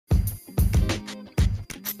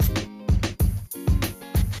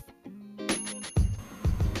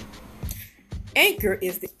Anchor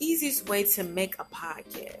is the easiest way to make a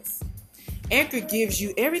podcast. Anchor gives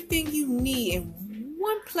you everything you need in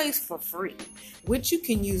one place for free, which you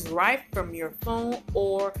can use right from your phone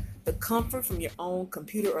or the comfort from your own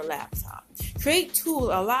computer or laptop. Create tools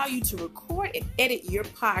allow you to record and edit your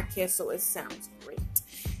podcast so it sounds great.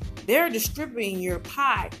 They're distributing your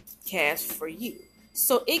podcast for you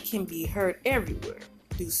so it can be heard everywhere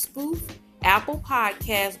through Spoof, Apple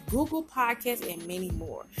Podcasts, Google Podcasts, and many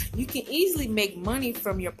more. You can easily make money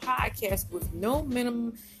from your podcast with no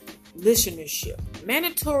minimum listenership.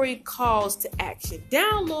 Mandatory calls to action.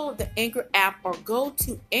 Download the Anchor app or go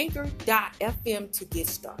to anchor.fm to get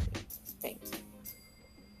started. Thank you.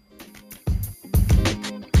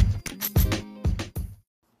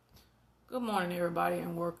 Good morning, everybody,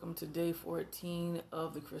 and welcome to day 14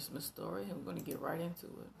 of the Christmas story. I'm going to get right into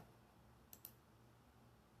it.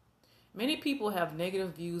 Many people have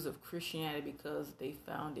negative views of Christianity because they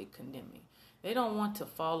found it condemning. They don't want to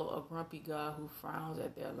follow a grumpy God who frowns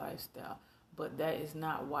at their lifestyle, but that is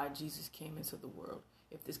not why Jesus came into the world.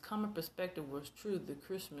 If this common perspective was true, the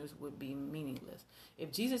Christmas would be meaningless.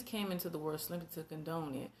 If Jesus came into the world simply to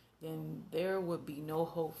condone it, then there would be no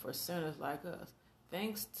hope for sinners like us.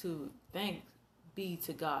 Thanks be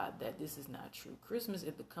to God that this is not true. Christmas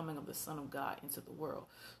is the coming of the Son of God into the world,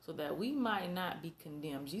 so that we might not be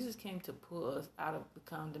condemned. Jesus came to pull us out of the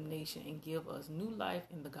condemnation and give us new life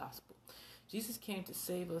in the gospel. Jesus came to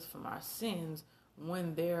save us from our sins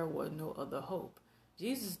when there was no other hope.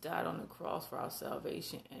 Jesus died on the cross for our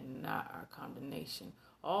salvation and not our condemnation.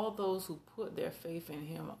 All those who put their faith in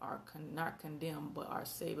him are not condemned, but are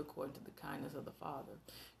saved according to the kindness of the Father.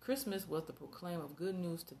 Christmas was the proclaim of good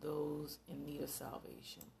news to those in need of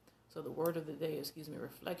salvation. So the word of the day,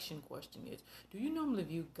 reflection question is, do you normally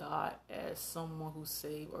view God as someone who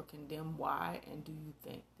saved or condemned? Why? And do you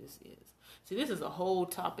think this is? See, this is a whole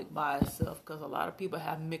topic by itself because a lot of people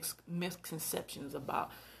have misconceptions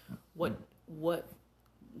about what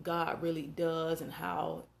God really does and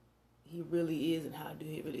how he really is and how do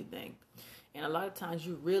he really think. And a lot of times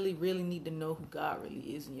you really, really need to know who God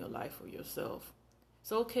really is in your life for yourself.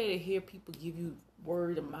 It's okay to hear people give you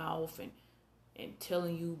word of mouth and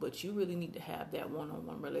telling you, but you really need to have that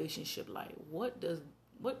one-on-one relationship. Like, what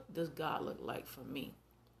does God look like for me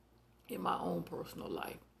in my own personal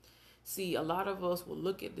life? See, a lot of us will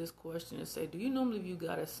look at this question and say, do you normally view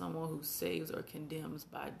God as someone who saves or condemns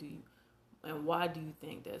and why do you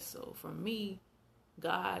think that's so? For me,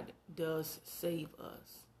 God does save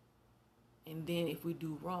us. And then if we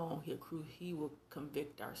do wrong, he will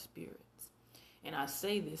convict our spirits. And I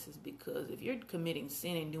say this is because if you're committing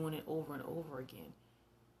sin and doing it over and over again,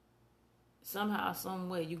 somehow, some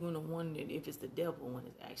way, you're going to wonder if it's the devil when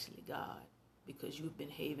it's actually God, because you've been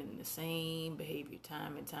behaving the same behavior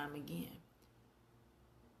time and time again.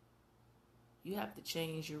 You have to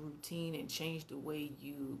change your routine and change the way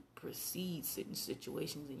you proceed certain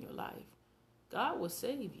situations in your life. God will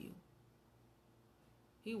save you.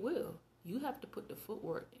 He will. You have to put the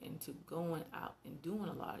footwork into going out and doing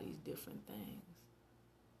a lot of these different things.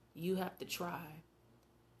 You have to try.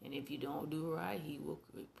 And if you don't do right, he will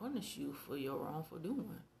punish you for your wrongful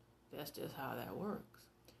doing. That's just how that works.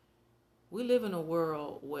 We live in a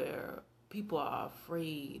world where people are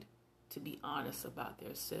afraid to be honest about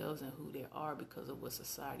themselves and who they are because of what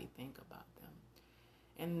society think about them.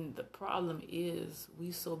 And the problem is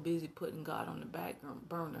we so busy putting God on the back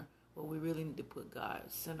burner, but we really need to put God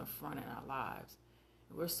center front in our lives.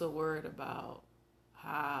 And we're so worried about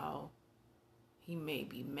how he may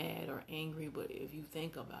be mad or angry, but if you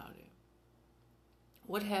think about it,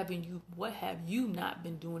 what have you not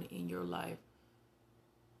been doing in your life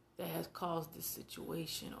that has caused this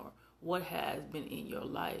situation, or what has been in your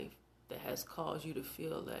life that has caused you to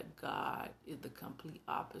feel that God is the complete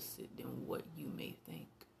opposite than what you may think?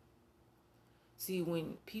 See,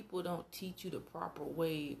 when people don't teach you the proper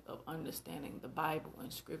way of understanding the Bible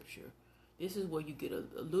and Scripture, this is where you get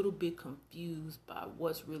a little bit confused by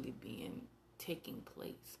what's really taking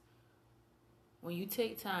place. When you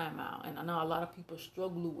take time out, and I know a lot of people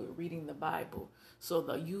struggle with reading the Bible, so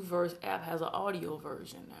the YouVersion app has an audio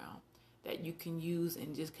version now that you can use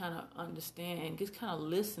and just kind of understand and just kind of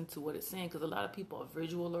listen to what it's saying, because a lot of people are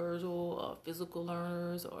visual learners or physical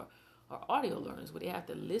learners or audio learners, where they have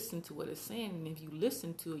to listen to what it's saying, and if you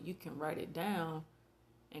listen to it, you can write it down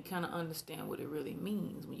and kind of understand what it really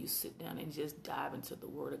means when you sit down and just dive into the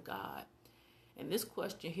Word of God. And this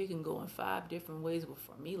question here can go in 5 different ways, but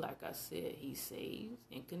for me, like I said, he saves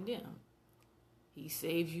and condemns. He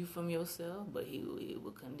saves you from yourself, but he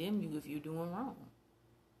will condemn you if you're doing wrong.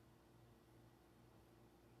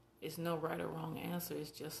 It's no right or wrong answer.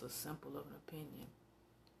 It's just as simple of an opinion.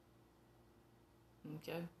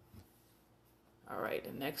 Okay. All right,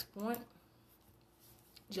 the next point.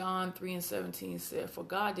 John 3:17 said, "For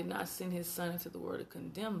God did not send his son into the world to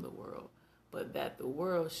condemn the world, but that the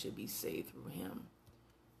world should be saved through him."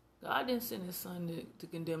 God didn't send his son to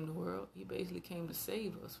condemn the world. He basically came to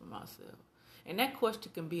save us from ourselves. And that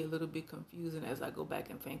question can be a little bit confusing as I go back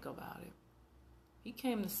and think about it. He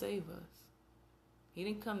came to save us. He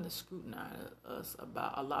didn't come to scrutinize us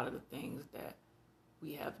about a lot of the things that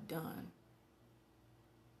we have done.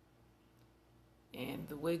 And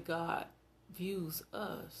the way God views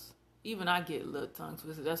us, even I get a little tongue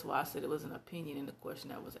twisted. That's why I said it was an opinion in the question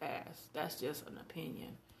that was asked. That's just an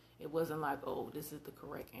opinion. It wasn't like, oh, this is the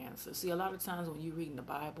correct answer. See, a lot of times when you're reading the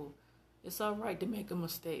Bible, it's all right to make a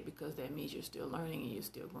mistake because that means you're still learning and you're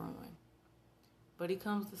still growing. But he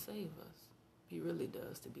comes to save us. He really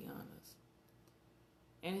does, to be honest.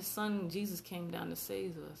 And his son, Jesus, came down to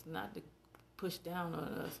save us, not to push down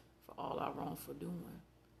on us for all our wrongful doing.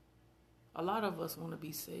 A lot of us want to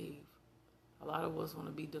be saved. A lot of us want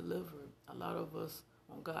to be delivered. A lot of us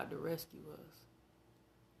want God to rescue us.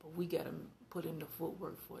 But we got to put in the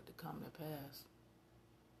footwork for it to come to pass.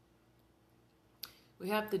 We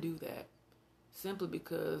have to do that simply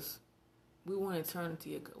because we want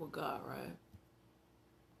eternity with God, right?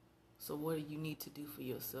 So what do you need to do for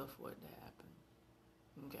yourself for it to happen?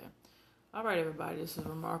 Okay. All right, everybody. This is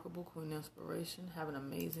Remarkable Queen Inspiration. Have an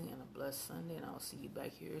amazing and a blessed Sunday, and I'll see you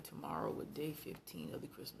back here tomorrow with day 15 of the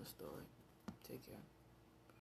Christmas story. Take care.